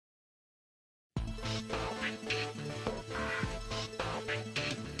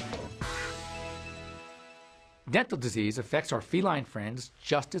Dental disease affects our feline friends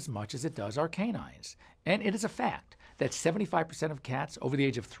just as much as it does our canines, and it is a fact that 75% of cats over the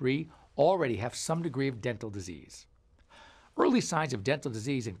age of 3 already have some degree of dental disease. Early signs of dental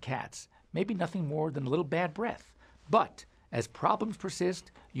disease in cats may be nothing more than a little bad breath, but as problems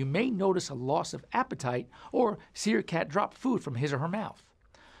persist, you may notice a loss of appetite or see your cat drop food from his or her mouth.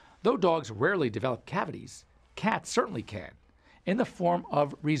 Though dogs rarely develop cavities, cats certainly can, in the form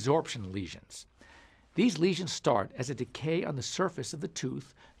of resorption lesions. These lesions start as a decay on the surface of the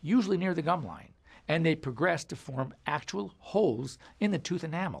tooth, usually near the gum line, and they progress to form actual holes in the tooth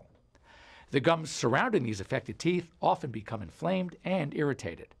enamel. The gums surrounding these affected teeth often become inflamed and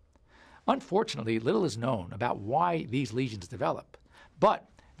irritated. Unfortunately, little is known about why these lesions develop, but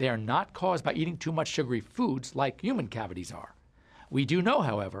they are not caused by eating too much sugary foods like human cavities are. We do know,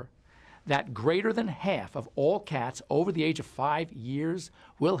 however, that greater than half of all cats over the age of 5 years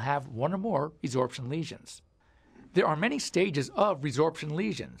will have one or more resorption lesions. There are many stages of resorption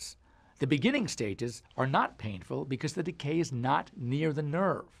lesions. The beginning stages are not painful because the decay is not near the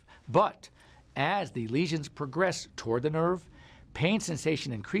nerve, but as the lesions progress toward the nerve, pain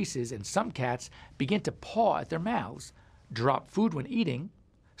sensation increases and some cats begin to paw at their mouths, drop food when eating,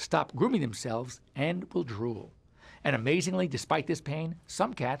 stop grooming themselves, and will drool. And amazingly, despite this pain,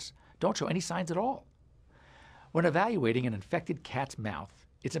 some cats don't show any signs at all. When evaluating an infected cat's mouth,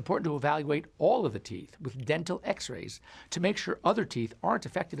 it's important to evaluate all of the teeth with dental x-rays to make sure other teeth aren't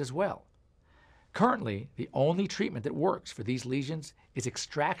affected as well. Currently, the only treatment that works for these lesions is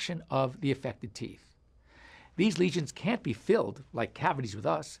extraction of the affected teeth. These lesions can't be filled, like cavities with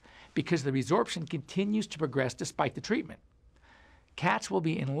us, because the resorption continues to progress despite the treatment. Cats will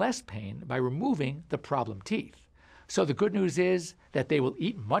be in less pain by removing the problem teeth. So the good news is that they will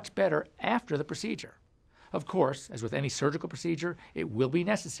eat much better after the procedure. Of course, as with any surgical procedure, it will be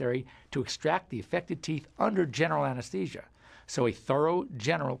necessary to extract the affected teeth under general anesthesia. So a thorough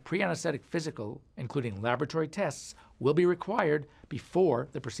general pre-anesthetic physical, including laboratory tests, will be required before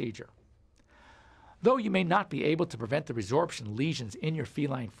the procedure. Though you may not be able to prevent the resorption lesions in your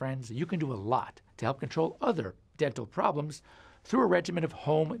feline friends, you can do a lot to help control other dental problems through a regimen of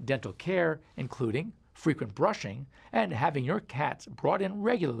home dental care, including frequent brushing and having your cats brought in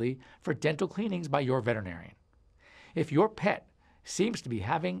regularly for dental cleanings by your veterinarian. If your pet seems to be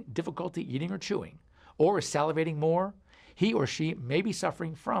having difficulty eating or chewing, or is salivating more, he or she may be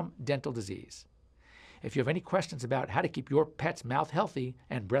suffering from dental disease. If you have any questions about how to keep your pet's mouth healthy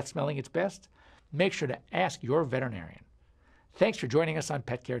and breath smelling its best, make sure to ask your veterinarian. Thanks for joining us on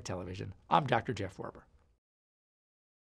Pet Care Television. I'm Dr. Jeff Werber.